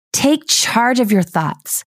Take charge of your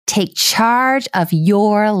thoughts. Take charge of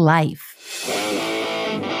your life.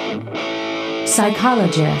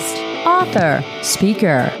 Psychologist, author,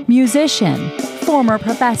 speaker, musician, former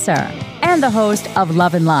professor, and the host of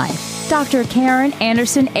Love and Life, Dr. Karen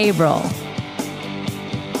Anderson Averill.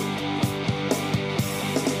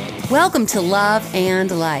 Welcome to Love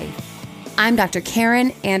and Life. I'm Dr.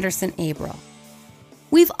 Karen Anderson Averill.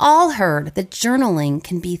 We've all heard that journaling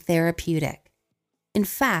can be therapeutic. In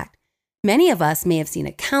fact, many of us may have seen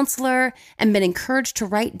a counselor and been encouraged to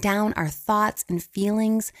write down our thoughts and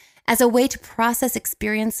feelings as a way to process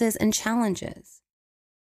experiences and challenges.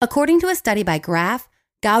 According to a study by Graf,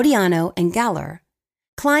 Gaudiano, and Geller,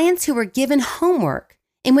 clients who were given homework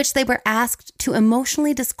in which they were asked to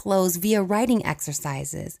emotionally disclose via writing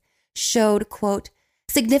exercises showed, quote,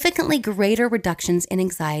 significantly greater reductions in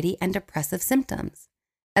anxiety and depressive symptoms,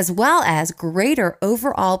 as well as greater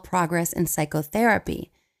overall progress in psychotherapy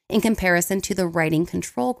in comparison to the writing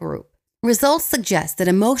control group. Results suggest that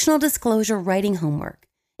emotional disclosure writing homework,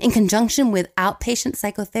 in conjunction with outpatient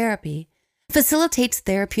psychotherapy, facilitates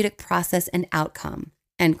therapeutic process and outcome,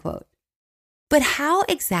 end quote. But how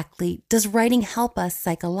exactly does writing help us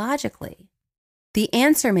psychologically? The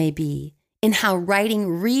answer may be in how writing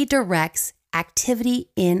redirects activity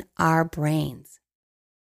in our brains.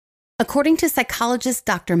 According to psychologist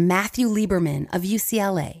Dr. Matthew Lieberman of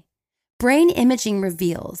UCLA, brain imaging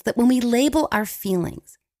reveals that when we label our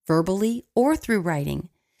feelings, verbally or through writing,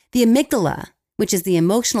 the amygdala, which is the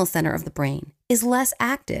emotional center of the brain, is less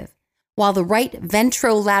active, while the right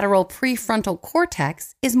ventrolateral prefrontal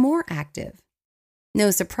cortex is more active. No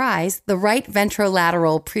surprise, the right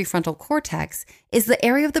ventrolateral prefrontal cortex is the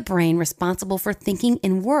area of the brain responsible for thinking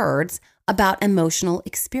in words about emotional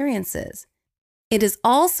experiences. It is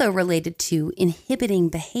also related to inhibiting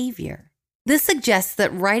behavior. This suggests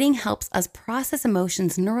that writing helps us process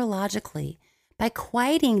emotions neurologically by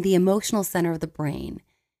quieting the emotional center of the brain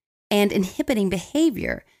and inhibiting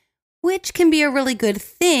behavior, which can be a really good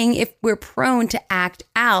thing if we're prone to act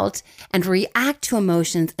out and react to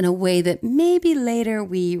emotions in a way that maybe later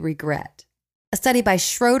we regret. A study by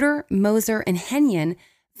Schroeder, Moser, and Henyon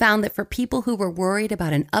found that for people who were worried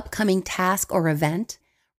about an upcoming task or event,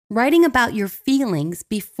 writing about your feelings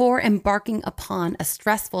before embarking upon a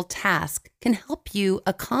stressful task can help you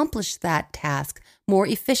accomplish that task more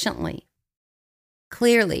efficiently.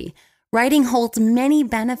 Clearly, writing holds many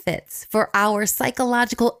benefits for our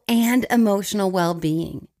psychological and emotional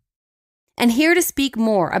well-being. And here to speak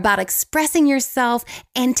more about expressing yourself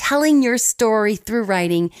and telling your story through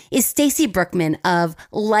writing is Stacy Brookman of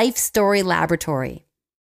Life Story Laboratory.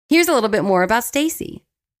 Here's a little bit more about Stacy.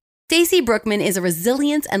 Stacy Brookman is a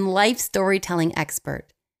resilience and life storytelling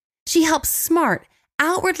expert. She helps smart,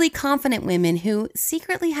 outwardly confident women who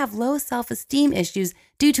secretly have low self-esteem issues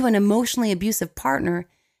due to an emotionally abusive partner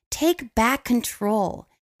take back control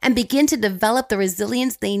and begin to develop the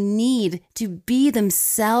resilience they need to be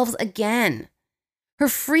themselves again. Her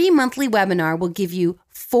free monthly webinar will give you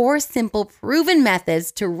 4 simple, proven methods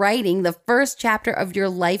to writing the first chapter of your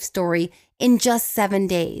life story in just 7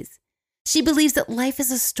 days. She believes that life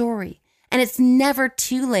is a story, and it's never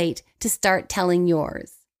too late to start telling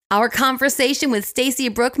yours. Our conversation with Stacy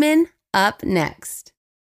Brookman up next.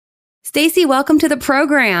 Stacy, welcome to the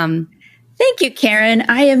program. Thank you, Karen.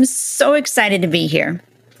 I am so excited to be here.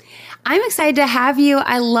 I'm excited to have you.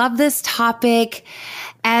 I love this topic.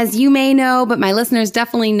 As you may know, but my listeners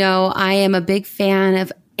definitely know, I am a big fan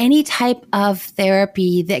of any type of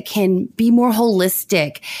therapy that can be more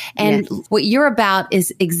holistic. And yes, what you're about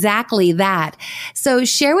is exactly that. So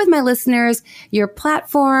share with my listeners your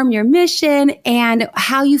platform, your mission, and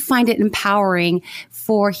how you find it empowering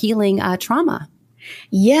for healing trauma.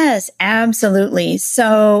 Yes, absolutely.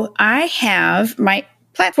 So I have my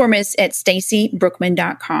platform is at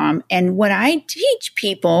stacybrookman.com. And what I teach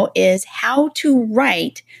people is how to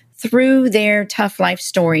write through their tough life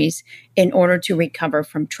stories in order to recover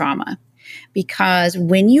from trauma. Because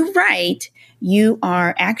when you write, you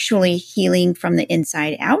are actually healing from the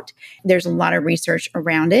inside out. There's a lot of research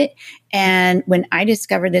around it. And when I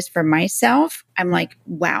discovered this for myself, I'm like,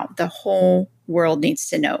 wow, the whole world needs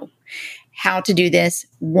to know how to do this,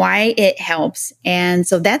 why it helps. And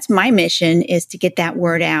so that's my mission, is to get that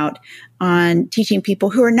word out on teaching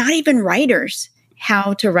people who are not even writers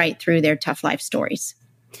how to write through their tough life stories.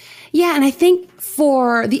 Yeah. And I think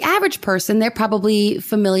for the average person, they're probably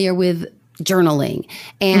familiar with journaling,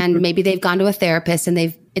 and maybe they've gone to a therapist and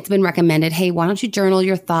it's been recommended, hey, why don't you journal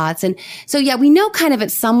your thoughts? And so, yeah, we know kind of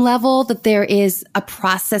at some level that there is a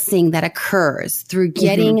processing that occurs through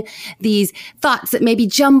getting these thoughts that may be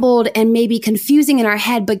jumbled and maybe confusing in our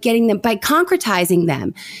head, but getting them by concretizing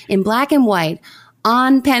them in black and white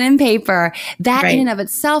on pen and paper, that in and of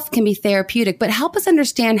itself can be therapeutic. But help us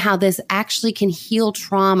understand how this actually can heal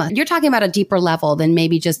trauma. You're talking about a deeper level than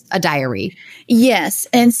maybe just a diary. Yes.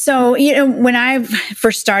 And so, when I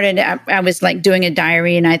first started, I was like doing a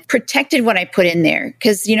diary, and I protected what I put in there.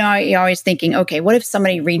 Because, you're always thinking, okay, what if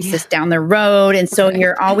somebody reads this down the road? And so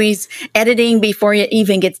you're always editing before it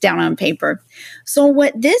even gets down on paper. So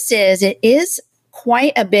what this is, it is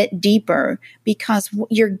quite a bit deeper, because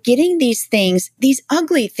you're getting these things, these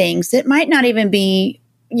ugly things that might not even be,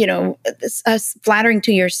 flattering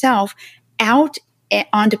to yourself, out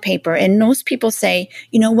onto paper. And most people say,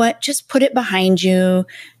 you know what, just put it behind you,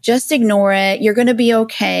 just ignore it, you're going to be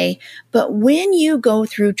okay. But when you go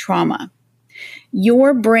through trauma,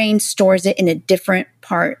 your brain stores it in a different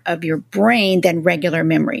part of your brain than regular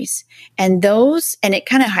memories. And it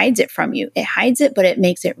kind of hides it from you. It hides it, but it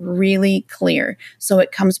makes it really clear. So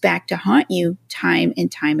it comes back to haunt you time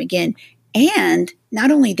and time again. And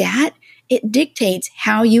not only that, it dictates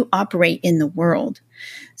how you operate in the world.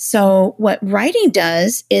 So what writing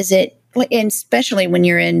does is and especially when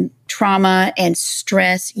you're in trauma and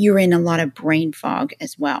stress, you're in a lot of brain fog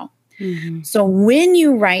as well. So when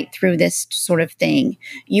you write through this sort of thing,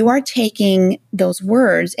 you are taking those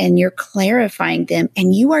words and you're clarifying them,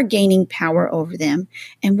 and you are gaining power over them.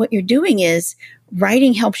 And what you're doing is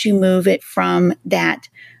writing helps you move it from that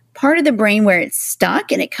part of the brain where it's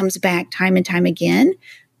stuck and it comes back time and time again,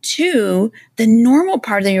 to the normal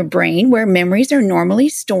part of your brain where memories are normally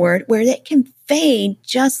stored, where they can fade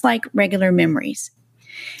just like regular memories.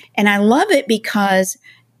 And I love it because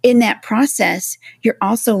in that process, you're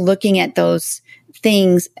also looking at those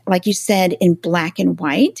things, like you said, in black and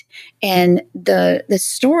white. And the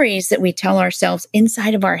stories that we tell ourselves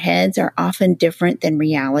inside of our heads are often different than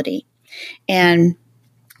reality. And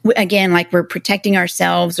again, like we're protecting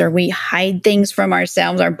ourselves, or we hide things from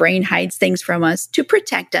ourselves. Our brain hides things from us to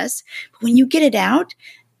protect us. But when you get it out,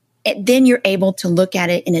 then you're able to look at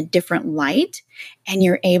it in a different light, and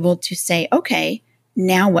you're able to say, okay,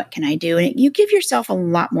 now what can I do? And you give yourself a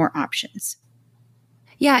lot more options.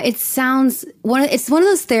 Yeah, it's one of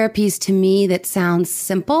those therapies to me that sounds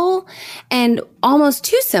simple and almost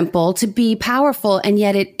too simple to be powerful, and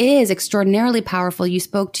yet it is extraordinarily powerful. You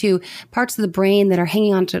spoke to parts of the brain that are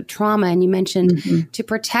hanging on to trauma, and you mentioned to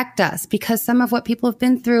protect us, because some of what people have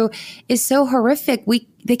been through is so horrific.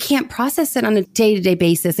 They can't process it on a day-to-day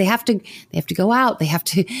basis. They have to go out. They have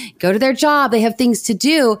to go to their job. They have things to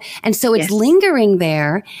do. And so it's lingering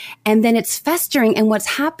there, and then it's festering. And what's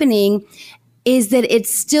happening is that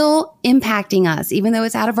it's still impacting us, even though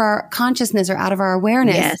it's out of our consciousness or out of our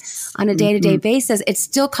awareness on a day-to-day basis. It's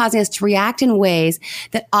still causing us to react in ways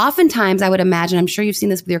that oftentimes, I would imagine, I'm sure you've seen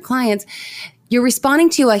this with your clients, you're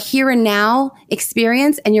responding to a here and now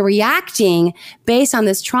experience, and you're reacting based on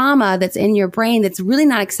this trauma that's in your brain that's really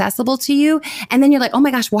not accessible to you. And then you're like, oh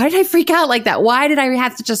my gosh, why did I freak out like that? Why did I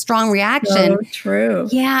have such a strong reaction? So true.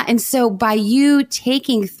 Yeah. And so by you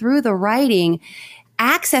taking through the writing,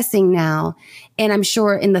 accessing now, and I'm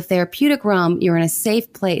sure in the therapeutic realm, you're in a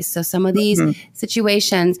safe place. So some of these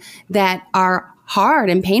situations that are hard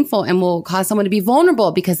and painful and will cause someone to be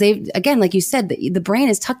vulnerable because they've, again, like you said, the brain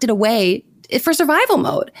has tucked it away for survival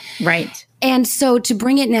mode. Right. And so to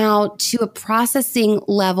bring it now to a processing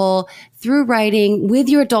level through writing with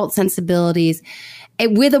your adult sensibilities,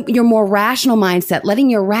 with your more rational mindset, letting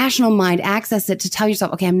your rational mind access it to tell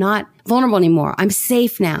yourself, okay, I'm not vulnerable anymore. I'm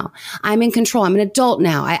safe now. I'm in control. I'm an adult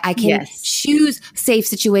now. I can choose safe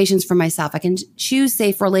situations for myself. I can choose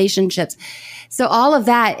safe relationships. So all of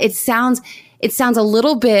that, it sounds a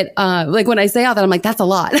little bit like when I say all that, I'm like, that's a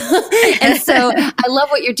lot. And so I love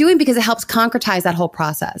what you're doing because it helps concretize that whole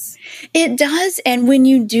process. It does. And when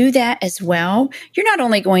you do that as well, you're not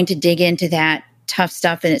only going to dig into that tough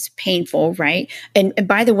stuff and it's painful, right? And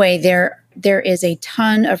by the way, there is a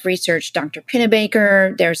ton of research, Dr.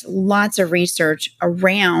 Pennebaker, there's lots of research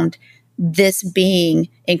around this being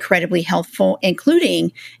incredibly helpful,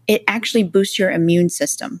 including it actually boosts your immune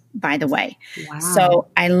system, by the way. Wow. So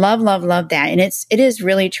I love that. And it is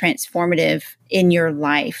really transformative in your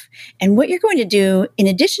life. And what you're going to do, in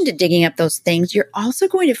addition to digging up those things, you're also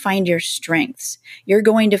going to find your strengths. You're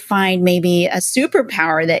going to find maybe a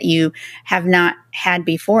superpower that you have not had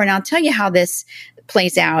before. And I'll tell you how this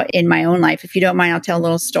plays out in my own life. If you don't mind, I'll tell a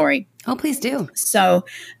little story. Oh, please do. So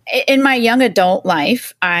in my young adult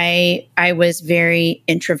life, I was very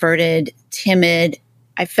introverted, timid.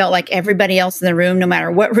 I felt like everybody else in the room, no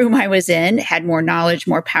matter what room I was in, had more knowledge,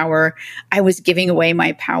 more power. I was giving away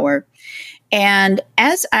my power. And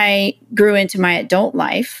as I grew into my adult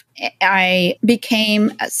life, I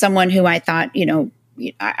became someone who I thought,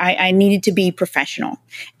 I needed to be professional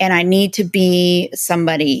and I need to be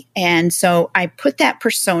somebody. And so I put that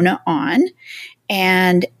persona on.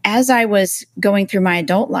 And as I was going through my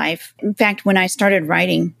adult life, in fact, when I started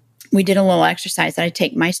writing, we did a little exercise that I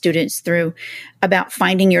take my students through about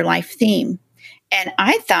finding your life theme. And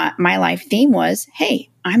I thought my life theme was, hey,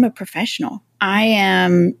 I'm a professional. I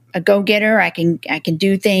am a go-getter. I can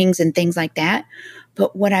do things and things like that.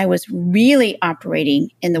 But what I was really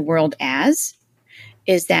operating in the world as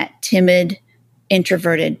is that timid,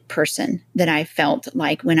 introverted person that I felt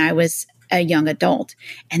like when I was a young adult.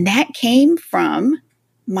 And that came from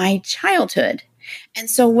my childhood. And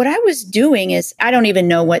so what I was doing is, I don't even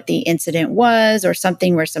know what the incident was, or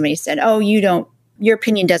something where somebody said, oh, your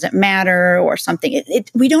opinion doesn't matter, or something.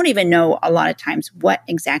 We don't even know a lot of times what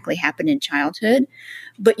exactly happened in childhood,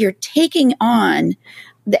 but you're taking on,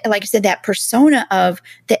 like I said, that persona of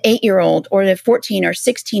the 8-year-old or the 14 or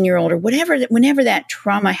 16-year-old or whatever, whenever that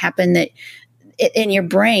trauma happened that in your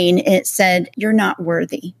brain, it said, you're not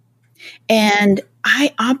worthy. And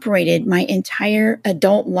I operated my entire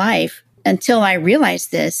adult life until I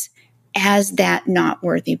realized this as that not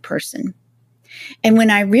worthy person. And when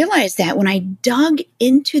I realized that, when I dug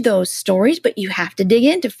into those stories, but you have to dig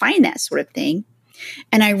in to find that sort of thing.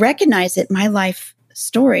 And I recognized that my life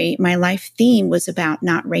story, my life theme was about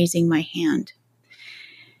not raising my hand.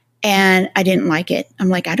 And I didn't like it. I'm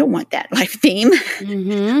like, I don't want that life theme.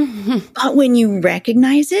 Mm-hmm. But when you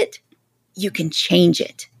recognize it, you can change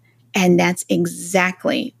it. And that's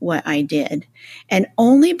exactly what I did. And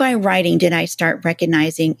only by writing did I start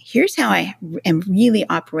recognizing, here's how I am really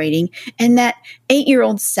operating. And that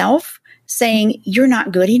 8-year-old self saying, you're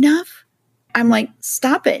not good enough. I'm like,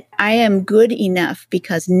 stop it. I am good enough,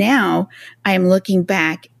 because now I am looking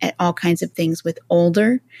back at all kinds of things with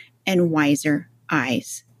older and wiser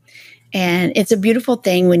eyes. And it's a beautiful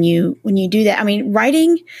thing when you do that. I mean,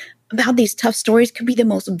 writing about these tough stories could be the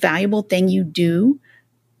most valuable thing you do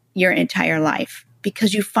your entire life,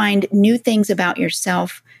 because you find new things about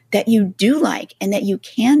yourself that you do like and that you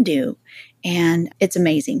can do. And it's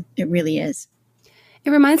amazing. It really is. It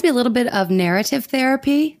reminds me a little bit of narrative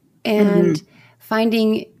therapy and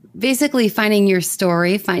finding your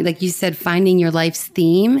story, like you said, finding your life's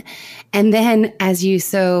theme. And then as you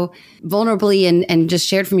so vulnerably and just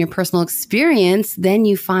shared from your personal experience, then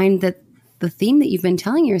you find that the theme that you've been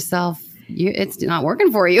telling yourself, it's not working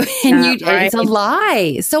for you. And it's a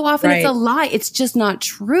lie. So often it's a lie. It's just not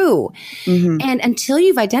true. Mm-hmm. And until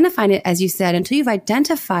you've identified it, as you said,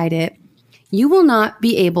 you will not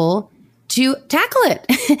be able to tackle it.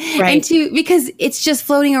 Right. Because it's just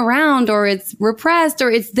floating around, or it's repressed, or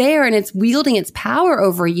it's there and it's wielding its power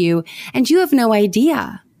over you. And you have no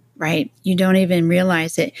idea. Right. You don't even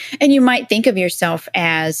realize it. And you might think of yourself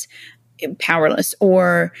as powerless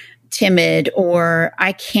or timid, or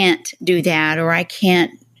I can't do that, or I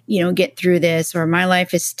can't, get through this, or my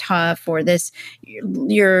life is tough, or this.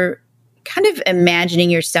 You're kind of imagining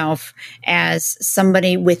yourself as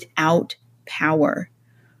somebody without power.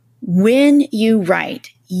 When you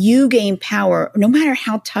write, you gain power, no matter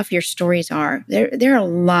how tough your stories are. There are a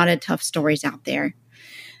lot of tough stories out there.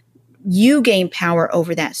 You gain power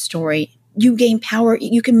over that story. You gain power.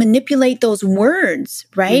 You can manipulate those words,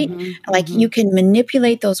 right? Mm-hmm, like you can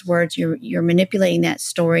manipulate those words. You're manipulating that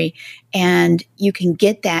story, and you can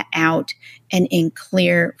get that out and in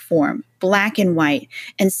clear form, black and white,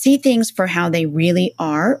 and see things for how they really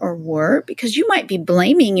are or were, because you might be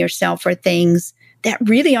blaming yourself for things that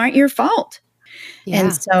really aren't your fault. Yeah.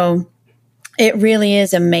 And so it really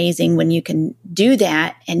is amazing when you can do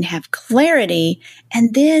that and have clarity,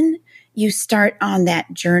 and then you start on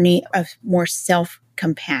that journey of more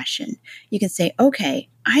self-compassion. You can say, okay,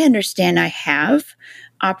 I understand I have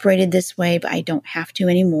operated this way, but I don't have to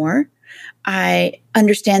anymore. I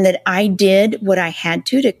understand that I did what I had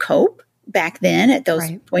to cope back then at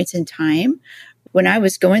those points in time. When I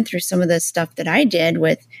was going through some of the stuff that I did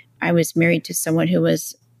I was married to someone who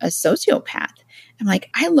was a sociopath. I'm like,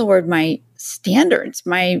 I lowered my standards,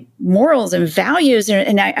 my morals and values.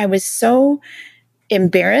 And I was so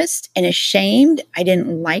embarrassed and ashamed. I didn't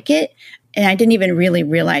like it. And I didn't even really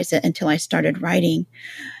realize it until I started writing.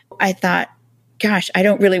 I thought, gosh, I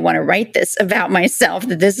don't really want to write this about myself,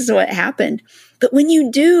 that this is what happened. But when you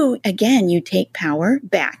do, again, you take power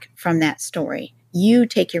back from that story you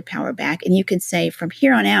take your power back and you can say, from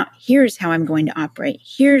here on out, here's how I'm going to operate.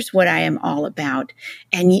 Here's what I am all about.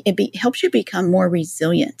 And helps you become more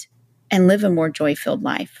resilient and live a more joy-filled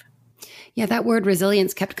life. Yeah, that word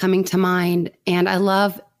resilience kept coming to mind. And I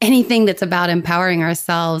love anything that's about empowering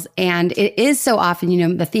ourselves. And it is so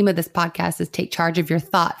often, the theme of this podcast is take charge of your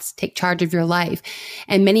thoughts, take charge of your life.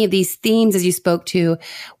 And many of these themes, as you spoke to,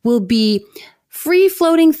 will be free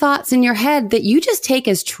floating thoughts in your head that you just take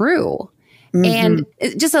as true. And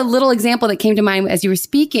just a little example that came to mind as you were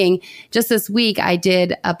speaking, just this week, I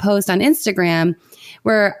did a post on Instagram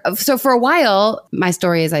so for a while, my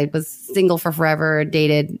story is I was single for forever,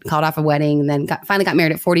 dated, called off a wedding, and then finally got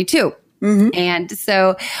married at 42. And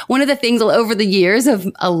so one of the things over the years of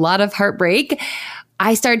a lot of heartbreak,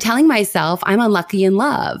 I started telling myself I'm unlucky in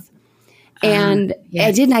love. And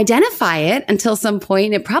I didn't identify it until some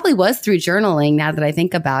point. It probably was through journaling now that I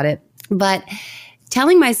think about it. But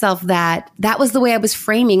telling myself that was the way I was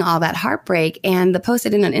framing all that heartbreak. And the post I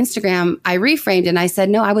did on Instagram, I reframed and I said,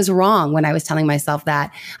 no, I was wrong when I was telling myself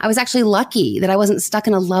that. I was actually lucky that I wasn't stuck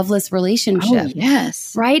in a loveless relationship. Oh,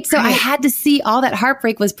 yes. Right? So I had to see all that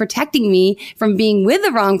heartbreak was protecting me from being with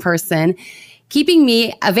the wrong person, keeping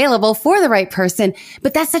me available for the right person.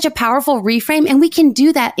 But that's such a powerful reframe. And we can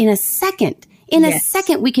do that in a second. In a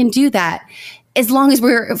second, we can do that. As long as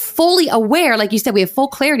we're fully aware, like you said, we have full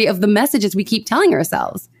clarity of the messages we keep telling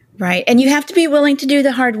ourselves. Right. And you have to be willing to do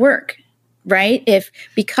the hard work, right?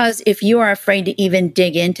 Because if you are afraid to even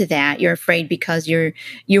dig into that, you're afraid because you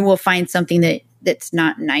will find something that's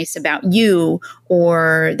not nice about you,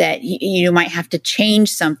 or that you might have to change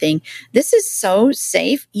something. This is so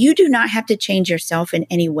safe. You do not have to change yourself in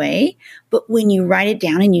any way. But when you write it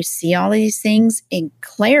down and you see all of these things in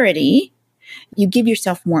clarity, you give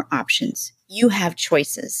yourself more options. You have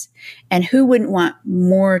choices. And who wouldn't want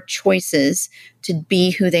more choices to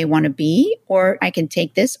be who they want to be? Or I can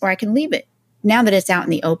take this or I can leave it. Now that it's out in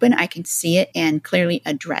the open, I can see it and clearly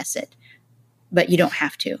address it. But you don't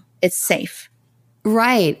have to. It's safe.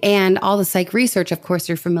 Right. And all the psych research, of course,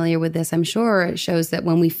 you're familiar with this, I'm sure, it shows that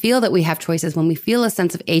when we feel that we have choices, when we feel a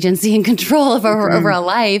sense of agency and control over our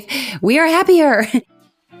life, we are happier.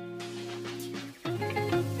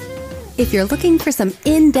 If you're looking for some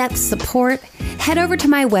in-depth support, head over to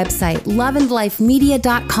my website,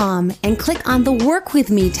 loveandlifemedia.com, and click on the Work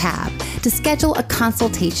With Me tab to schedule a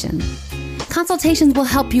consultation. Consultations will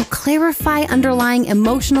help you clarify underlying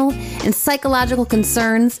emotional and psychological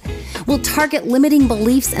concerns. We'll target limiting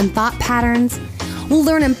beliefs and thought patterns. We'll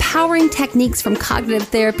learn empowering techniques from cognitive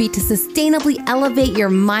therapy to sustainably elevate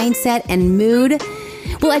your mindset and mood.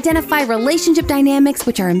 We'll identify relationship dynamics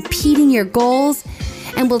which are impeding your goals.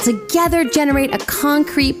 And we'll together generate a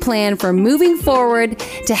concrete plan for moving forward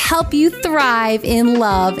to help you thrive in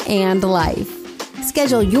love and life.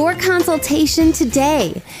 Schedule your consultation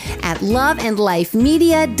today at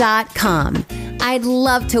loveandlifemedia.com. I'd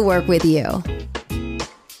love to work with you.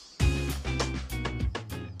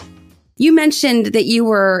 You mentioned that you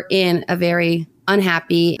were in a very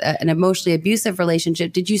unhappy, an emotionally abusive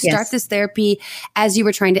relationship. Did you start this therapy as you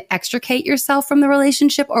were trying to extricate yourself from the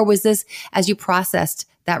relationship, or was this as you processed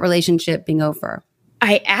that relationship being over?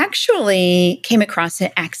 I actually came across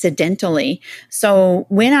it accidentally. So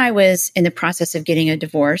when I was in the process of getting a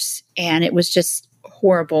divorce, and it was just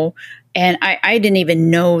horrible, and I didn't even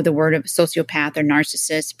know the word of sociopath or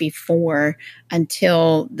narcissist before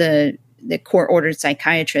until the court-ordered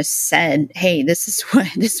psychiatrist said, "Hey, this is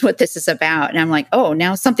what this is about." And I'm like, "Oh,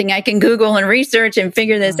 now something I can Google and research and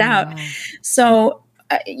figure this out." So,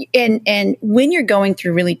 and when you're going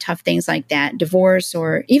through really tough things like that, divorce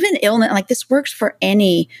or even illness, like this works for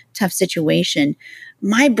any tough situation.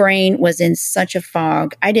 My brain was in such a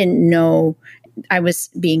fog. I didn't know. I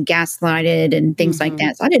was being gaslighted and things like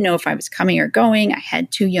that. So I didn't know if I was coming or going. I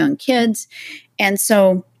had 2 young kids. And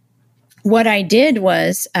so what I did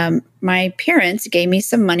was my parents gave me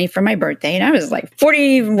some money for my birthday, and I was like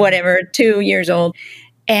 2 years old.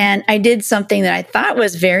 And I did something that I thought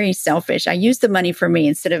was very selfish. I used the money for me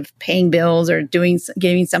instead of paying bills or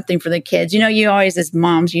giving something for the kids. You know, you always, as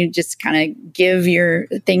moms, you just kind of give your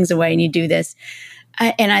things away and you do this.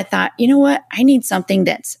 And I thought, you know what? I need something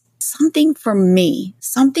that's something for me,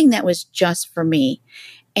 something that was just for me.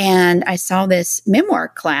 And I saw this memoir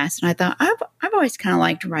class and I thought, I've always kind of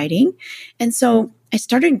liked writing. And so I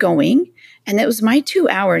started going, and it was my 2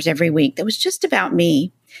 hours every week. That was just about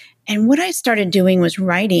me. And what I started doing was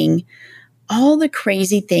writing all the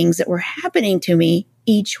crazy things that were happening to me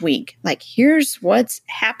each week. Like, here's what's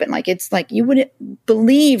happened. Like, it's like you wouldn't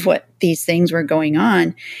believe what these things were going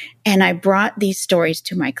on. And I brought these stories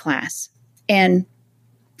to my class. And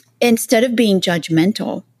instead of being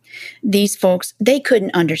judgmental, these folks, they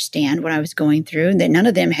couldn't understand what I was going through. That none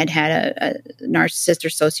of them had had a narcissist or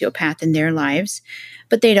sociopath in their lives,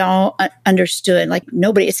 but they'd all understood, like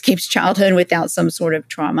nobody escapes childhood without some sort of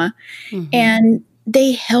trauma. And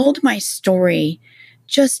they held my story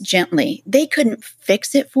just gently. They couldn't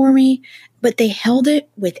fix it for me, but they held it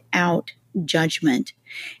without judgment.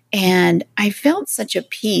 And I felt such a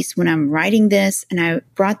peace when I'm writing this, and I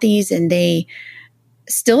brought these and they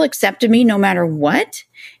still accepted me no matter what.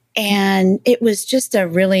 And it was just a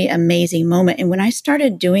really amazing moment. And when I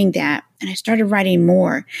started doing that and I started writing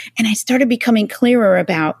more and I started becoming clearer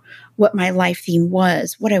about what my life theme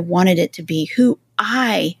was, what I wanted it to be, who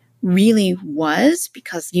I really was,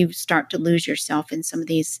 because you start to lose yourself in some of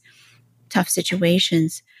these tough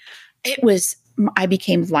situations, I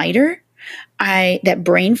became lighter. That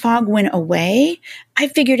brain fog went away. I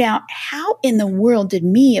figured out, how in the world did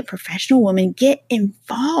me, a professional woman, get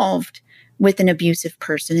involved with an abusive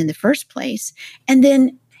person in the first place? And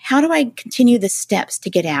then how do I continue the steps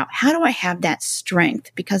to get out? How do I have that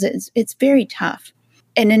strength? Because it's very tough.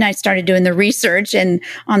 And then I started doing the research and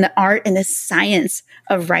on the art and the science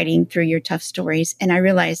of writing through your tough stories. And I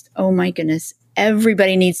realized, oh my goodness,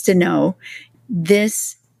 everybody needs to know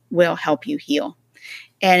this will help you heal.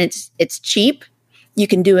 And it's cheap. You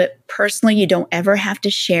can do it personally. You don't ever have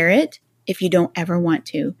to share it if you don't ever want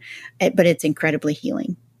to, but it's incredibly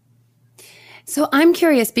healing. So I'm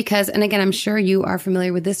curious because, and again, I'm sure you are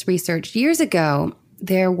familiar with this research. Years ago,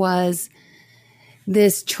 there was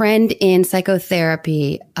this trend in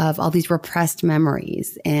psychotherapy of all these repressed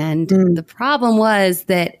memories. And the problem was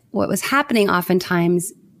that what was happening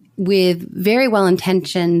oftentimes with very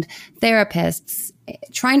well-intentioned therapists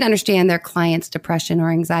trying to understand their clients' depression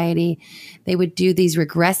or anxiety, they would do these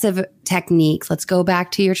regressive techniques. Let's go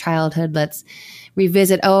back to your childhood. Let's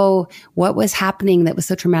revisit, what was happening that was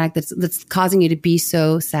so traumatic that's causing you to be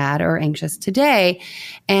so sad or anxious today.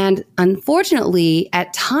 And unfortunately,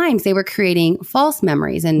 at times they were creating false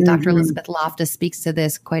memories. And Dr. Elizabeth Loftus speaks to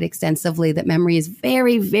this quite extensively, that memory is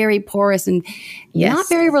very, very porous and not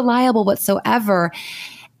very reliable whatsoever.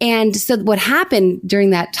 And so what happened during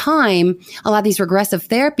that time, a lot of these regressive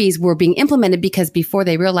therapies were being implemented because before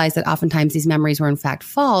they realized that oftentimes these memories were in fact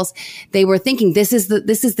false, they were thinking this is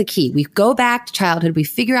the key. We go back to childhood, we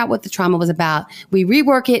figure out what the trauma was about, we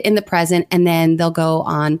rework it in the present, and then they'll go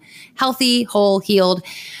on healthy, whole, healed.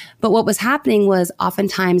 But what was happening was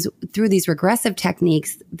oftentimes through these regressive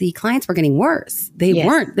techniques, the clients were getting worse. They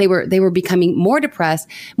were becoming more depressed,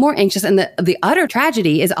 more anxious. And the utter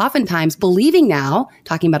tragedy is oftentimes believing now,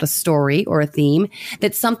 talking about a story or a theme,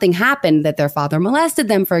 that something happened, that their father molested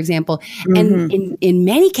them, for example. And in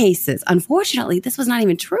many cases, unfortunately, this was not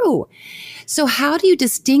even true. So how do you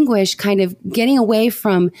distinguish kind of getting away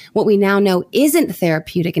from what we now know isn't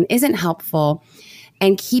therapeutic and isn't helpful,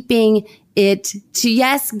 and keeping it to,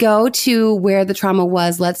 yes, go to where the trauma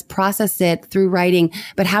was, let's process it through writing,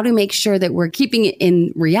 but how to make sure that we're keeping it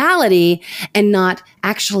in reality and not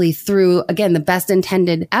actually through, again, the best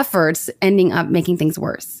intended efforts ending up making things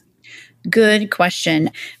worse? Good question.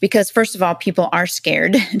 Because first of all, people are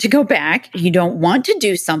scared to go back. You don't want to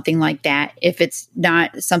do something like that if it's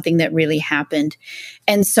not something that really happened.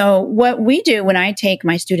 And so what we do when I take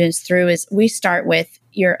my students through is we start with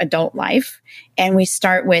your adult life, and we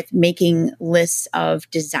start with making lists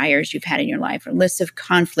of desires you've had in your life, or lists of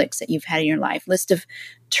conflicts that you've had in your life, list of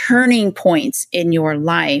turning points in your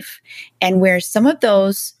life. And where some of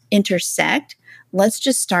those intersect, let's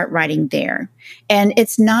just start writing there. And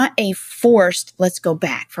it's not a forced, let's go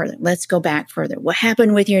back further. Let's go back further. What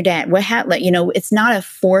happened with your dad? It's not a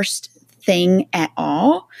forced thing at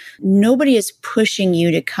all. Nobody is pushing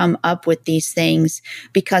you to come up with these things,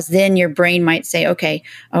 because then your brain might say, okay,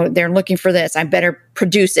 they're looking for this, I better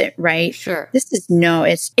produce it, right? Sure.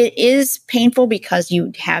 It is painful because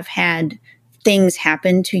you have had things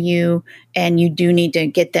happen to you and you do need to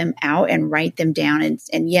get them out and write them down.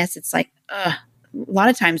 And yes, it's like, a lot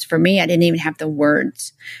of times for me, I didn't even have the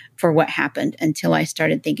words for what happened until I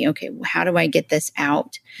started thinking, okay, how do I get this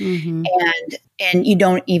out? And you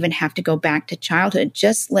don't even have to go back to childhood.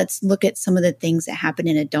 Just let's look at some of the things that happen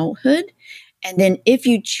in adulthood. And then if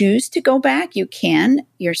you choose to go back, you can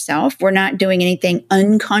yourself. We're not doing anything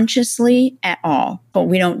unconsciously at all. But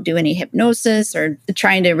we don't do any hypnosis or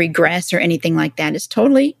trying to regress or anything like that. It's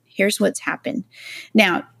totally, here's what's happened.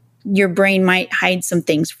 Now, your brain might hide some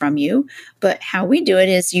things from you, but how we do it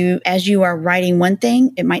is as you are writing one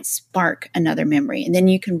thing, it might spark another memory, and then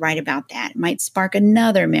you can write about that. It might spark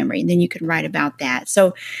another memory, and then you can write about that.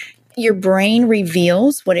 So your brain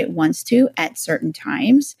reveals what it wants to at certain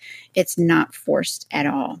times. It's not forced at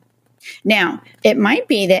all. Now, it might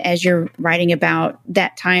be that as you're writing about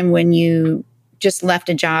that time when you just left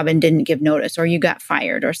a job and didn't give notice, or you got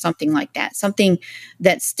fired or something like that, something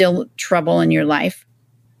that's still trouble in your life,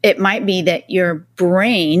 it might be that your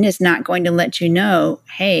brain is not going to let you know,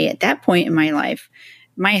 hey, at that point in my life,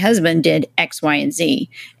 my husband did X, Y, and Z.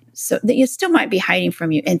 So that it still might be hiding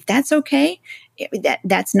from you. And that's okay.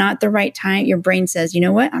 That's not the right time. Your brain says, you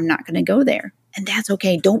know what? I'm not going to go there. And that's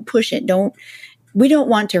okay. Don't push it. We don't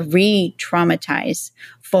want to re-traumatize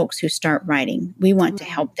folks who start writing. We want to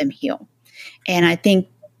help them heal. And I think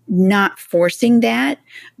not forcing that,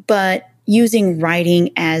 but using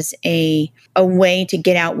writing as a way to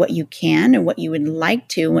get out what you can and what you would like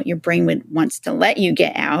to, what your brain wants to let you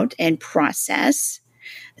get out and process.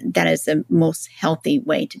 That is the most healthy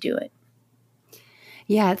way to do it.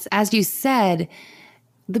 Yeah, it's as you said,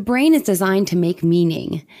 the brain is designed to make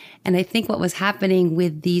meaning. And I think what was happening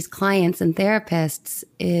with these clients and therapists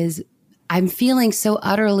is I'm feeling so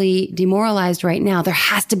utterly demoralized right now. There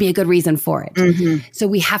has to be a good reason for it. Mm-hmm. So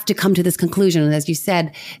we have to come to this conclusion. And as you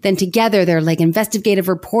said, then together they're like investigative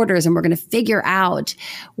reporters and we're going to figure out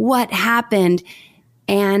what happened.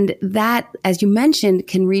 And that, as you mentioned,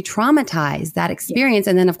 can re-traumatize that experience.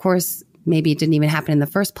 And then, of course, maybe it didn't even happen in the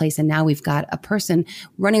first place. And now we've got a person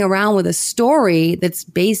running around with a story that's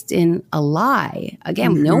based in a lie.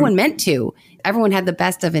 Again, no one meant to. Everyone had the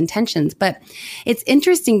best of intentions. But it's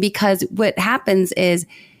interesting because what happens is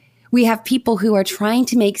we have people who are trying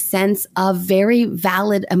to make sense of very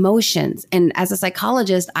valid emotions. And as a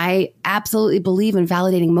psychologist, I absolutely believe in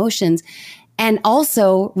validating emotions. And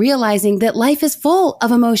also realizing that life is full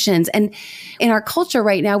of emotions. And in our culture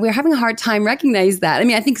right now, we're having a hard time recognizing that. I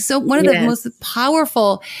mean, I think so. One of the most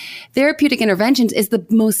powerful therapeutic interventions is the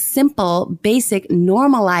most simple, basic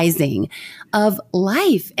normalizing of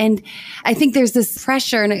life. And I think there's this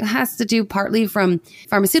pressure, and it has to do partly from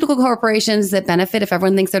pharmaceutical corporations that benefit if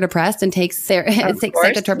everyone thinks they're depressed and takes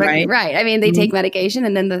psychotropic. Right. I mean, they take medication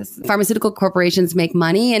and then the pharmaceutical corporations make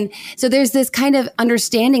money. And so there's this kind of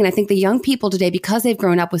understanding. And I think the young people today, because they've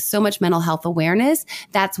grown up with so much mental health awareness,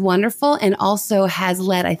 that's wonderful. And also has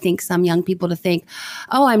led, I think, some young people to think,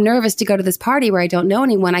 oh, I'm nervous to go to this party where I don't know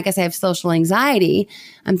anyone. I guess I have social anxiety.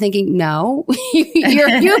 I'm thinking, no,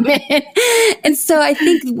 you're human. And so I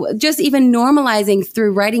think just even normalizing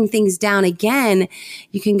through writing things down again,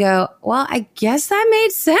 you can go, well, I guess that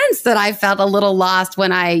made sense that I felt a little lost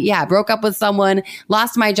when I broke up with someone,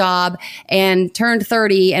 lost my job, and turned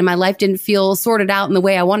 30, and my life didn't feel sorted out in the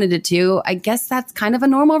way I wanted it to. I guess that's kind of a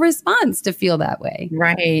normal response to feel that way.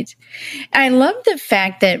 Right. I love the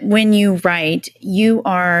fact that when you write, you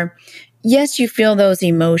are, yes, you feel those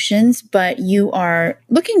emotions, but you are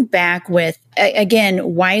looking back with,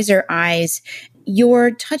 again, wiser eyes.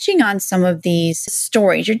 You're touching on some of these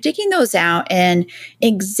stories. You're digging those out and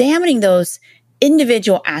examining those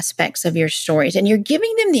individual aspects of your stories, and you're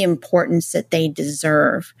giving them the importance that they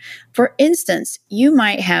deserve. For instance, you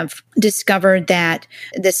might have discovered that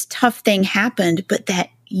this tough thing happened, but that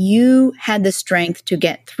you had the strength to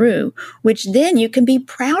get through, which then you can be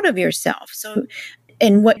proud of yourself. So,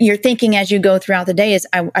 and what you're thinking as you go throughout the day is,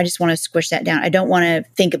 I just want to squish that down. I don't want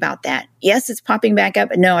to think about that. Yes, it's popping back up,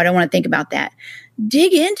 but no, I don't want to think about that.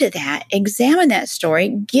 Dig into that, examine that story,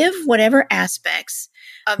 give whatever aspects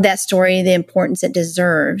of that story the importance it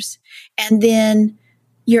deserves. And then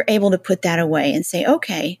you're able to put that away and say,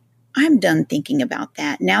 okay, I'm done thinking about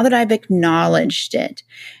that. Now that I've acknowledged it,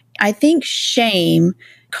 I think shame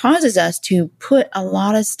causes us to put a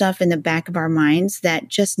lot of stuff in the back of our minds that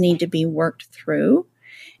just need to be worked through.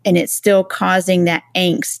 And it's still causing that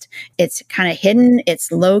angst. It's kind of hidden,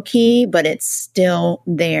 it's low key, but it's still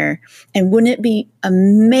there. And wouldn't it be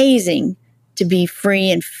amazing to be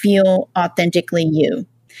free and feel authentically you?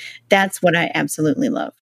 That's what I absolutely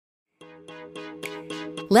love.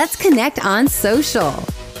 Let's connect on social.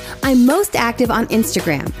 I'm most active on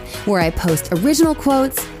Instagram, where I post original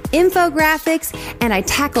quotes, infographics, and I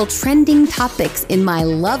tackle trending topics in my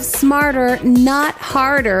Love Smarter, Not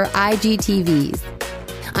Harder IGTVs.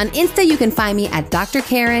 On Insta, you can find me at Dr.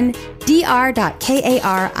 Karin, dr.karin.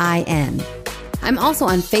 I'm also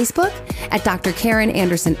on Facebook at Dr. Karin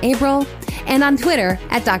Anderson Abril and on Twitter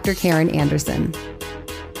at Dr. Karin Anderson.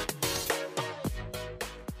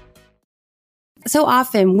 So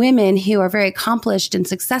often women who are very accomplished and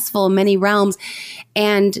successful in many realms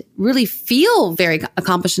and really feel very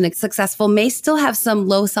accomplished and successful may still have some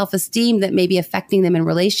low self-esteem that may be affecting them in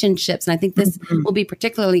relationships. And I think this will be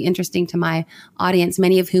particularly interesting to my audience,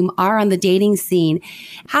 many of whom are on the dating scene.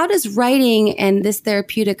 How does writing and this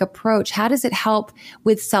therapeutic approach, how does it help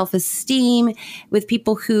with self-esteem with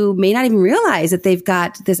people who may not even realize that they've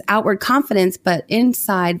got this outward confidence, but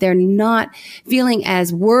inside they're not feeling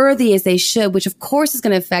as worthy as they should, which of course is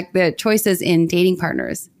going to affect the choices in dating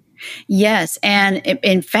partners? Yes. And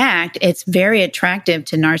in fact, it's very attractive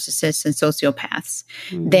to narcissists and sociopaths.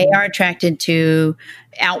 They are attracted to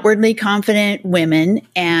outwardly confident women.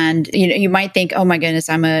 And, you might think, oh my goodness,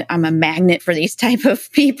 I'm a magnet for these type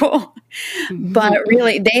of people. But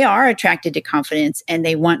really, they are attracted to confidence and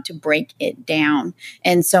they want to break it down.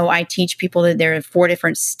 And so I teach people that there are 4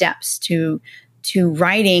 different steps to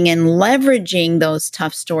writing and leveraging those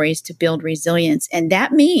tough stories to build resilience. And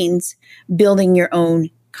that means building your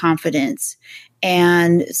own confidence.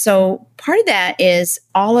 And so part of that is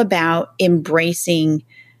all about embracing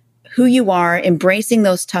who you are, embracing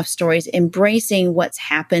those tough stories, embracing what's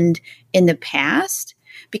happened in the past,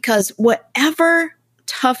 because whatever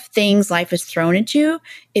tough things life has thrown at you,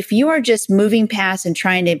 if you are just moving past and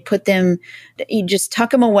trying to put them, you just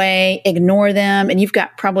tuck them away, ignore them, and you've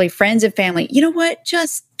got probably friends and family, you know what?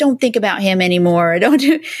 Just don't think about him anymore. Don't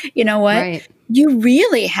do, you know what? Right. You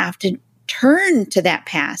really have to turn to that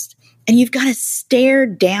past and you've got to stare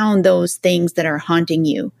down those things that are haunting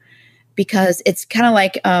you, because it's kind of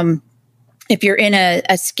like, if you're in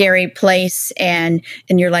a scary place and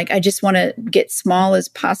you're like, I just want to get small as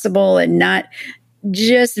possible and not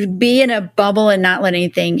just be in a bubble and not let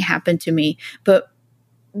anything happen to me. But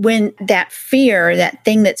when that fear, that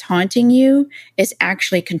thing that's haunting you, is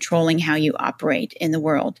actually controlling how you operate in the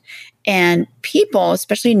world. And people,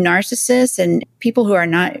 especially narcissists and people who are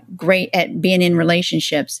not great at being in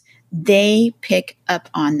relationships, they pick up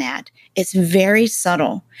on that. It's very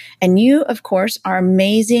subtle. And you, of course, are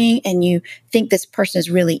amazing and you think this person is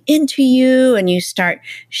really into you and you start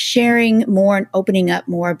sharing more and opening up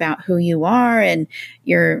more about who you are and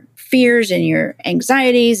your fears and your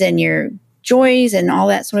anxieties and your joys and all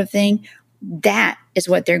that sort of thing. That is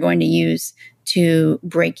what they're going to use to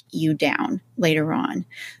break you down later on.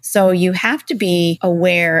 So you have to be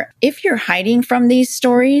aware. If you're hiding from these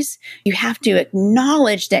stories, you have to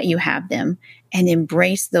acknowledge that you have them and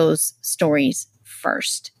embrace those stories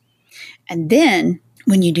first. And then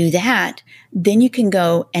when you do that, then you can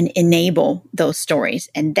go and enable those stories.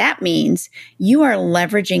 And that means you are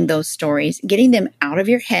leveraging those stories, getting them out of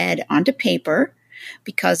your head onto paper,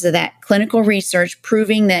 because of that clinical research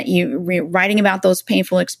proving that writing about those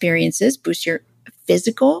painful experiences boosts your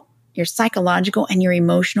physical, your psychological, and your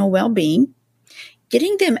emotional well-being,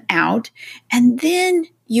 getting them out, and then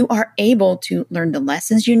you are able to learn the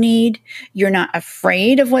lessons you need. You're not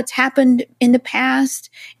afraid of what's happened in the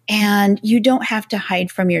past, and you don't have to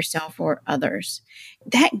hide from yourself or others.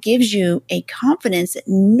 That gives you a confidence that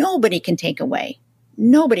nobody can take away.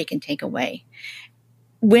 Nobody can take away.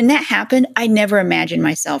 When that happened, I never imagined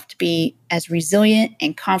myself to be as resilient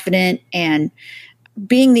and confident and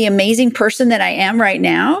being the amazing person that I am right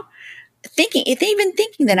now, even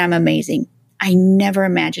thinking that I'm amazing. I never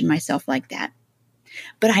imagined myself like that.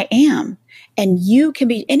 But I am. And you can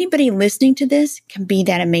be, anybody listening to this can be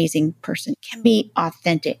that amazing person, can be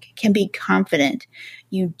authentic, can be confident.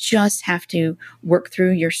 You just have to work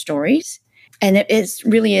through your stories. And it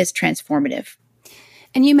really is transformative.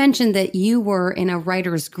 And you mentioned that you were in a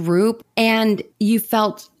writer's group and you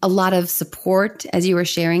felt a lot of support as you were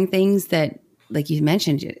sharing things that, like you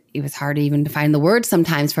mentioned, it was hard even to find the words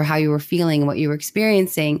sometimes for how you were feeling and what you were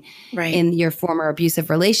experiencing in your former abusive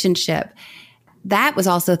relationship. That was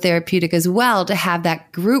also therapeutic as well, to have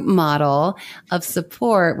that group model of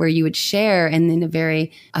support where you would share and in a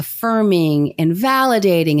very affirming and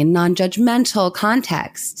validating and non-judgmental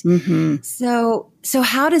context. Mm-hmm. So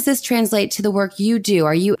how does this translate to the work you do?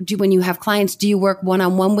 When you have clients, do you work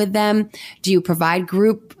one-on-one with them? Do you provide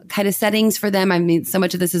group kind of settings for them? I mean, so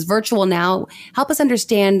much of this is virtual now. Help us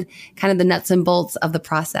understand kind of the nuts and bolts of the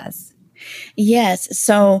process. Yes.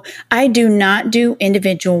 So I do not do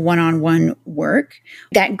individual one-on-one work.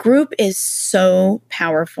 That group is so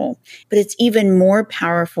powerful, but it's even more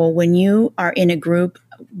powerful when you are in a group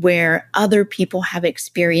where other people have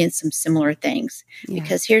experienced some similar things. Yeah.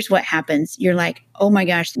 Because here's what happens. You're like, oh my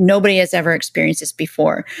gosh, nobody has ever experienced this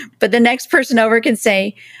before. But the next person over can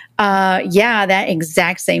say, Yeah, that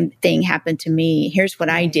exact same thing happened to me. Here's what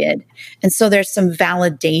I did. And so there's some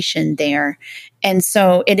validation there. And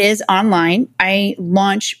so it is online. I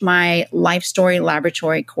launch my Life Story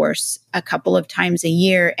Laboratory course a couple of times a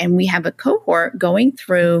year, and we have a cohort going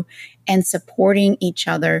through and supporting each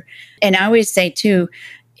other. And I always say too,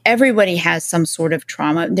 everybody has some sort of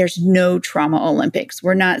trauma. There's no trauma Olympics.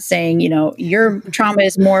 We're not saying, your trauma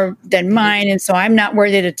is more than mine, and so I'm not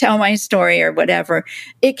worthy to tell my story or whatever.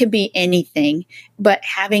 It could be anything. But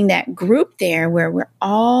having that group there where we're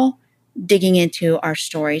all digging into our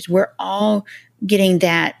stories, we're all getting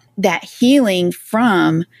that healing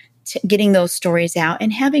from getting those stories out,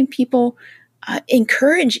 and having people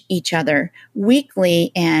encourage each other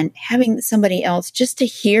weekly, and having somebody else just to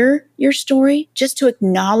hear your story, just to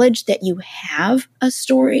acknowledge that you have a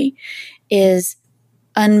story, is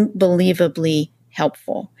unbelievably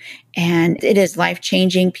helpful. And it is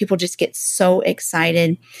life-changing. People just get so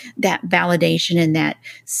excited, that validation and that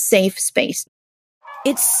safe space.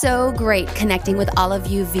 It's so great connecting with all of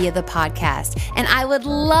you via the podcast, and I would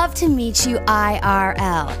love to meet you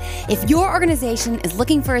IRL. If your organization is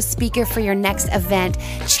looking for a speaker for your next event,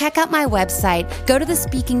 check out my website, go to the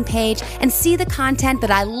speaking page, and see the content that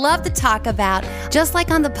I love to talk about. Just like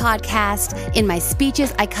on the podcast, in my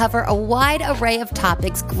speeches, I cover a wide array of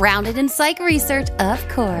topics grounded in psych research, of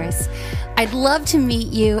course. I'd love to meet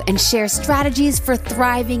you and share strategies for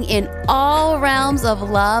thriving in all realms of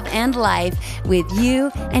love and life with you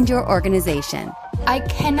and your organization. I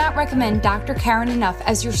cannot recommend Dr. Karen enough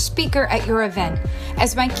as your speaker at your event.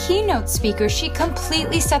 As my keynote speaker, she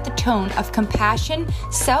completely set the tone of compassion,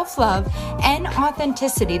 self-love, and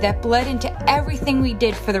authenticity that bled into everything we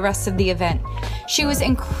did for the rest of the event. She was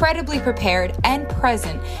incredibly prepared and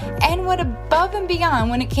present, and went above and beyond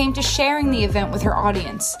when it came to sharing the event with her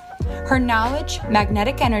audience. Her knowledge,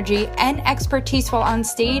 magnetic energy, and expertise while on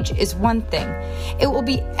stage is one thing. It will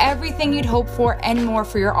be everything you'd hope for and more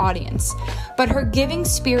for your audience. But her giving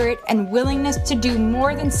spirit and willingness to do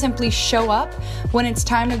more than simply show up when it's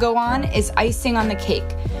time to go on is icing on the cake.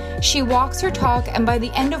 She walks her talk, and by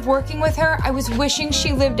the end of working with her, I was wishing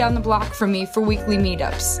she lived down the block from me for weekly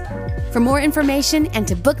meetups. For more information and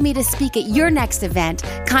to book me to speak at your next event,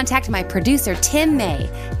 contact my producer, Tim May,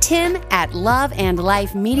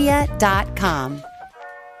 tim@loveandlifemedia.com.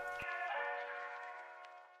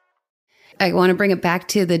 I want to bring it back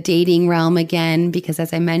to the dating realm again, because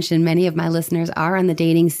as I mentioned, many of my listeners are on the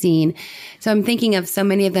dating scene. So I'm thinking of so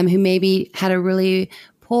many of them who maybe had a really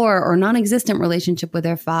poor or non-existent relationship with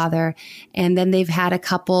their father, and then they've had a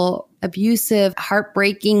couple abusive,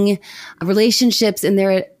 heartbreaking relationships in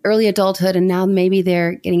their early adulthood, and now maybe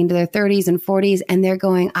they're getting into their 30s and 40s, and they're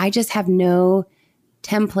going, I just have no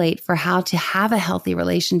template for how to have a healthy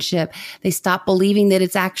relationship. They stop believing that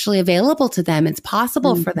it's actually available to them. It's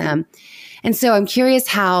possible for them. And so I'm curious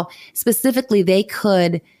how specifically they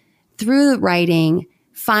could, through writing,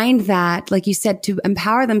 find that, like you said, to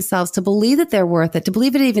empower themselves, to believe that they're worth it, to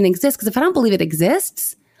believe it even exists. Because if I don't believe it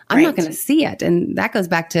exists, I'm not going to see it. And that goes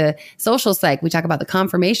back to social psych. We talk about the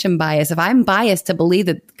confirmation bias. If I'm biased to believe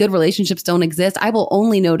that good relationships don't exist, I will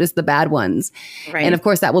only notice the bad ones. Right. And of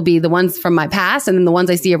course, that will be the ones from my past and then the ones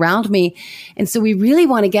I see around me. And so we really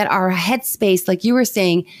want to get our headspace, like you were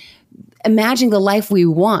saying, imagining the life we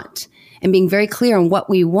want and being very clear on what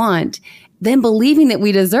we want, then believing that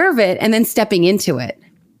we deserve it, and then stepping into it.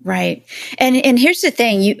 Right. And here's the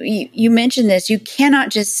thing. You mentioned this. You cannot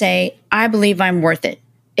just say, I believe I'm worth it.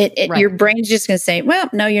 Right. Your brain's just going to say, well,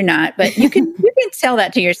 no, you're not. But you can tell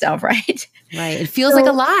that to yourself, right? Right. It feels like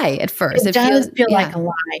a lie at first. It does feel like a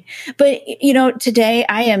lie. But, today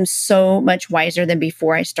I am so much wiser than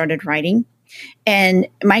before I started writing. And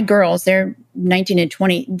my girls, they're 19 and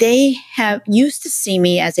 20, they have used to see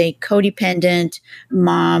me as a codependent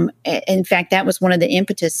mom. In fact, that was one of the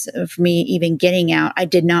impetus of me even getting out. I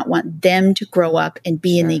did not want them to grow up and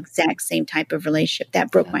be in the exact same type of relationship.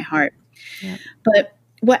 That broke my heart. Yeah. But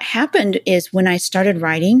what happened is when I started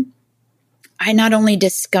writing, I not only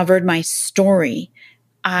discovered my story,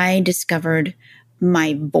 I discovered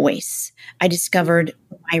my voice. I discovered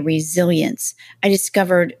my resilience. I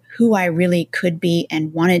discovered who I really could be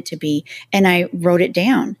and wanted to be. And I wrote it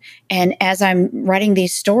down. And as I'm writing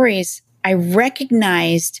these stories, I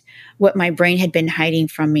recognized what my brain had been hiding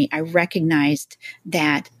from me. I recognized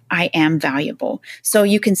that I am valuable. So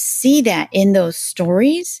you can see that in those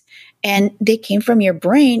stories, and they came from your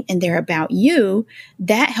brain and they're about you.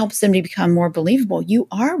 That helps them to become more believable. You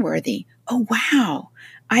are worthy. Oh, wow.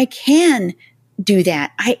 I can do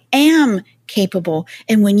that. I am capable.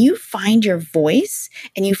 And when you find your voice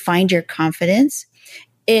and you find your confidence,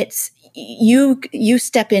 you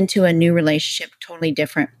step into a new relationship totally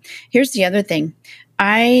different. Here's the other thing.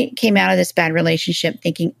 I came out of this bad relationship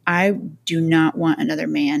thinking, I do not want another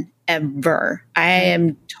man ever. I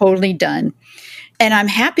am totally done. And I'm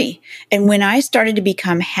happy. And when I started to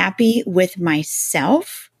become happy with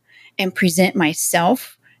myself and present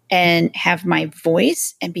myself and have my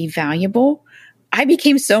voice and be valuable, I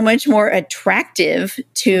became so much more attractive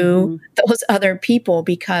to those other people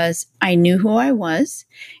because I knew who I was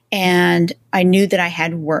and I knew that I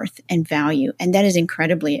had worth and value. And that is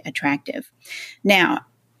incredibly attractive. Now,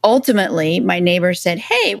 ultimately, my neighbor said,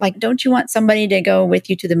 hey, like, don't you want somebody to go with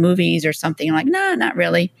you to the movies or something? I'm like, no, not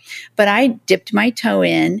really. But I dipped my toe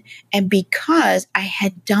in. And because I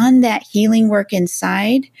had done that healing work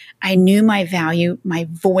inside, I knew my value, my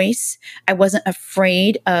voice. I wasn't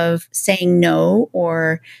afraid of saying no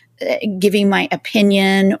or giving my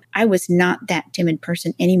opinion. I was not that timid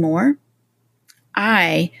person anymore.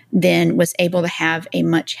 I then was able to have a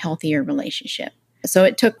much healthier relationship. So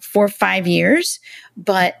it took 4 or 5 years,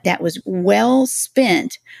 but that was well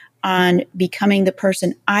spent on becoming the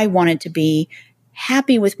person I wanted to be,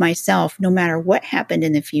 happy with myself no matter what happened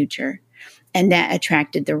in the future. And that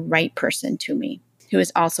attracted the right person to me, who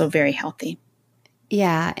is also very healthy.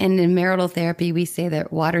 Yeah. And in marital therapy, we say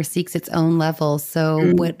that water seeks its own level.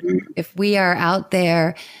 So if we are out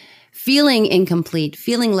there feeling incomplete,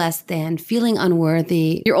 feeling less than, feeling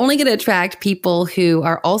unworthy, you're only going to attract people who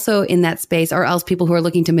are also in that space, or else people who are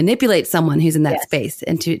looking to manipulate someone who's in that space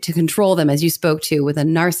and to control them, as you spoke to with a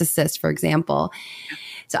narcissist, for example.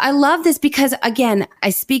 So I love this because, again, I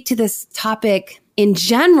speak to this topic in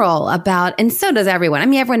general about, and so does everyone. I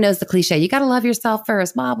mean, everyone knows the cliche, you got to love yourself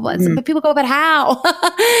first, blah, blah, blah. But people go, but how?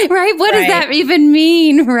 Right? What does that even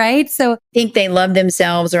mean? Right? So think they love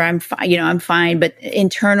themselves or I'm fine, but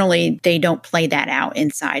internally they don't play that out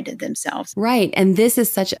inside of themselves. Right. And this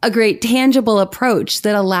is such a great tangible approach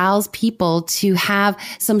that allows people to have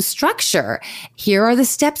some structure. Here are the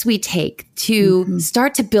steps we take to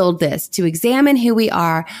start to build this, to examine who we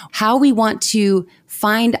are, how we want to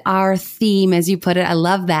find our theme, as you put it. I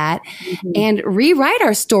love that. And rewrite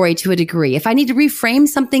our story to a degree. If I need to reframe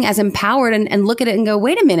something as empowered and look at it and go,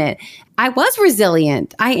 wait a minute, I was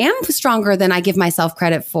resilient. I am stronger than I give myself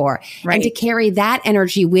credit for. Right. And to carry that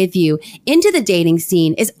energy with you into the dating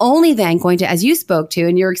scene is only then going to, as you spoke to,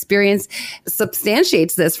 and your experience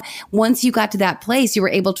substantiates this. Once you got to that place, you were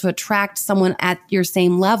able to attract someone at your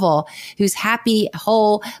same level who's happy,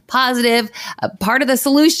 whole, positive, part of the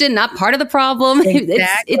solution, not part of the problem.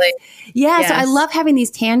 Exactly. Yes. So I love having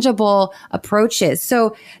these tangible approaches.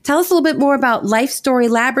 So tell us a little bit more about Life Story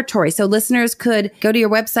Laboratory. So listeners could go to your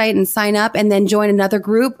website and sign up and then join another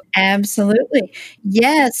group. Absolutely.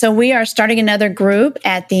 Yeah. So we are starting another group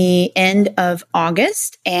at the end of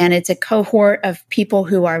August, and it's a cohort of people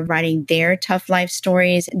who are writing their tough life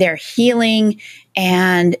stories, their healing,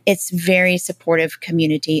 and it's very supportive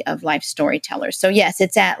community of life storytellers. So yes,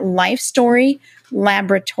 it's at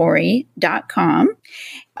lifestorylaboratory.com.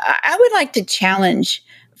 I would like to challenge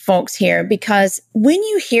folks here, because when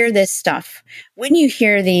you hear this stuff, when you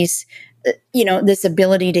hear these, this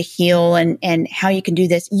ability to heal and how you can do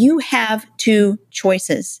this, you have two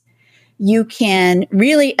choices. You can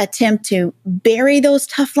really attempt to bury those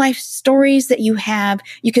tough life stories that you have.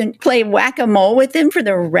 You can play whack-a-mole with them for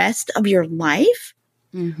the rest of your life.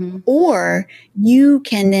 Or you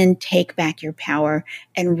can then take back your power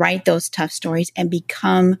and write those tough stories and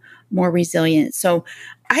become more resilient. So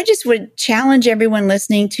I just would challenge everyone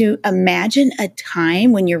listening to imagine a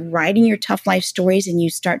time when you're writing your tough life stories and you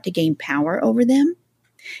start to gain power over them.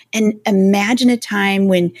 And imagine a time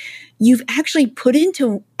when you've actually put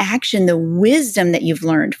into action the wisdom that you've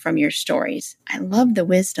learned from your stories. I love the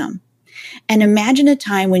wisdom. And imagine a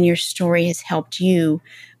time when your story has helped you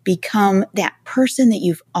become that person that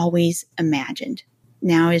you've always imagined.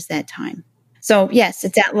 Now is that time. So yes,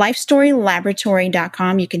 it's at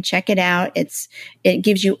lifestorylaboratory.com. You can check it out. It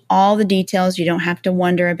gives you all the details. You don't have to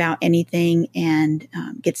wonder about anything, and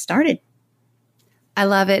get started. I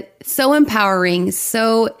love it. So empowering,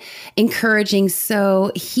 so encouraging,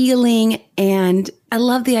 so healing. And I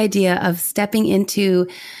love the idea of stepping into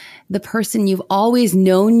the person you've always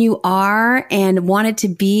known you are and wanted to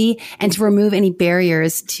be, and to remove any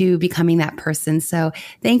barriers to becoming that person. So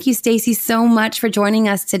thank you, Stacey, so much for joining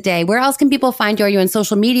us today. Where else can people find you? Are you on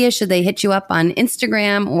social media? Should they hit you up on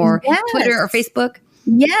Instagram or Twitter or Facebook?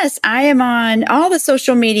 Yes, I am on all the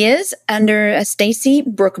social medias under Stacey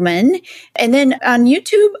Brookman. And then on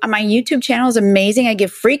YouTube, my YouTube channel is amazing. I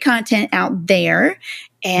give free content out there.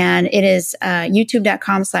 And it is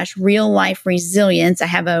youtube.com/real-life-resilience. I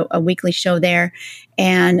have a weekly show there.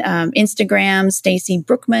 And Instagram, Stacy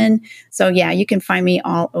Brookman. So yeah, you can find me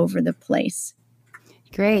all over the place.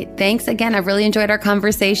 Great. Thanks again. I've really enjoyed our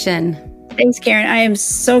conversation. Thanks, Karen. I am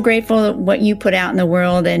so grateful for what you put out in the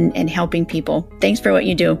world and helping people. Thanks for what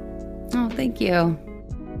you do. Oh, thank you.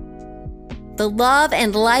 The love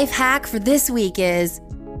and life hack for this week is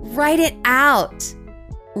write it out.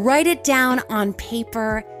 Write it down on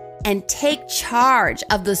paper and take charge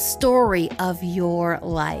of the story of your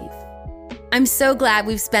life. I'm so glad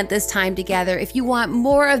we've spent this time together. If you want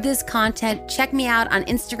more of this content, check me out on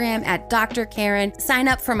Instagram at Dr. Karen. Sign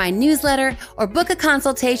up for my newsletter or book a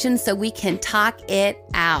consultation so we can talk it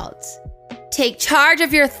out. Take charge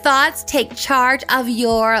of your thoughts. Take charge of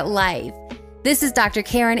your life. This is Dr.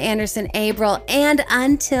 Karen Anderson Abril, and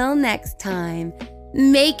until next time,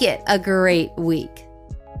 make it a great week.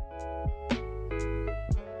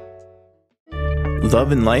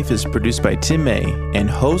 Love and Life is produced by Tim May and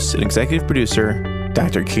host and executive producer,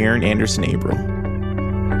 Dr. Karen Anderson Abril.